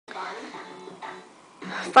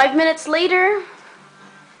5 minutes later,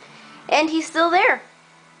 and he's still there.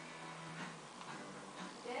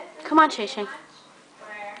 Come on, Shay Shay.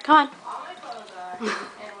 Come on.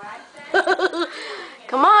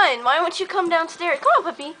 Come on. Why won't you come downstairs? Come on,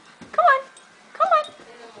 puppy. Come on. Come on.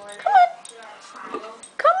 Come on.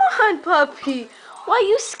 Come on, puppy. Why are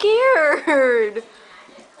you scared?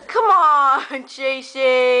 Come on, Shay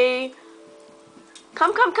Shay.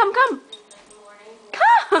 Come, come, come, come.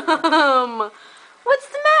 Come. What's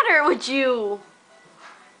the matter with you?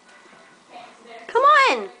 Come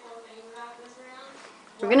on.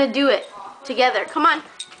 We're gonna do it together. Come on.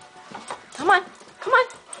 Come on. Come on.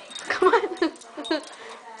 Come on.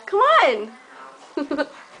 Come on.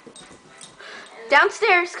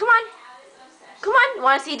 Downstairs. Come on. Come on.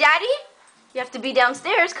 Want to see Daddy? You have to be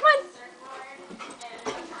downstairs. Come on.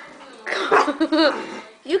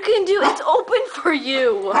 You can do it. It's open for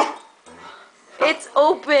you. It's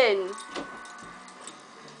open.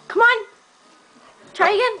 Come on.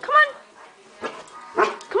 Try again. Come on.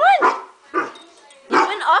 Come on. You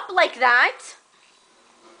went up like that.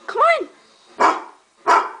 Come on.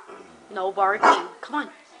 No barking. Come on.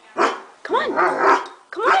 Come on.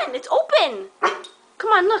 Come on. It's open.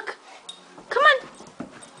 Come on, look. Come on.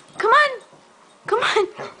 Come on. Come on.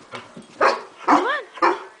 Come on.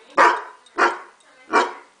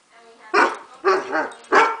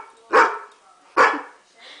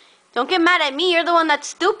 Don't get mad at me. You're the one that's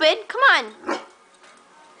stupid. Come on.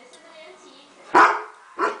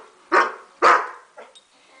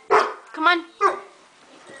 Come on.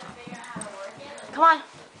 Come on.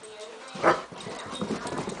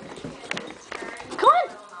 Come on.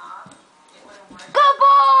 Good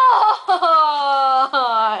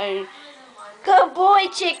boy. Good boy,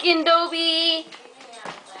 Chicken Dobie.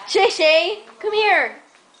 Shay Shay, come here.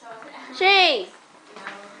 Shay.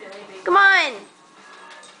 Come on.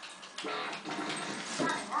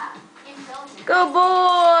 Good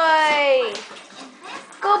boy.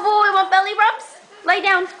 Good boy. Want belly rubs? Lay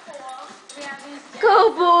down.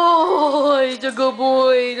 Good boy. That's a good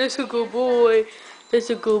boy. That's a good boy. That's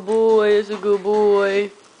a good boy. That's a good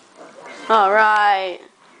boy. All right.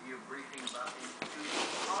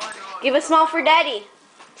 Give a smile for Daddy.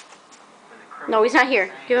 No, he's not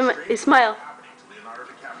here. Give him a smile.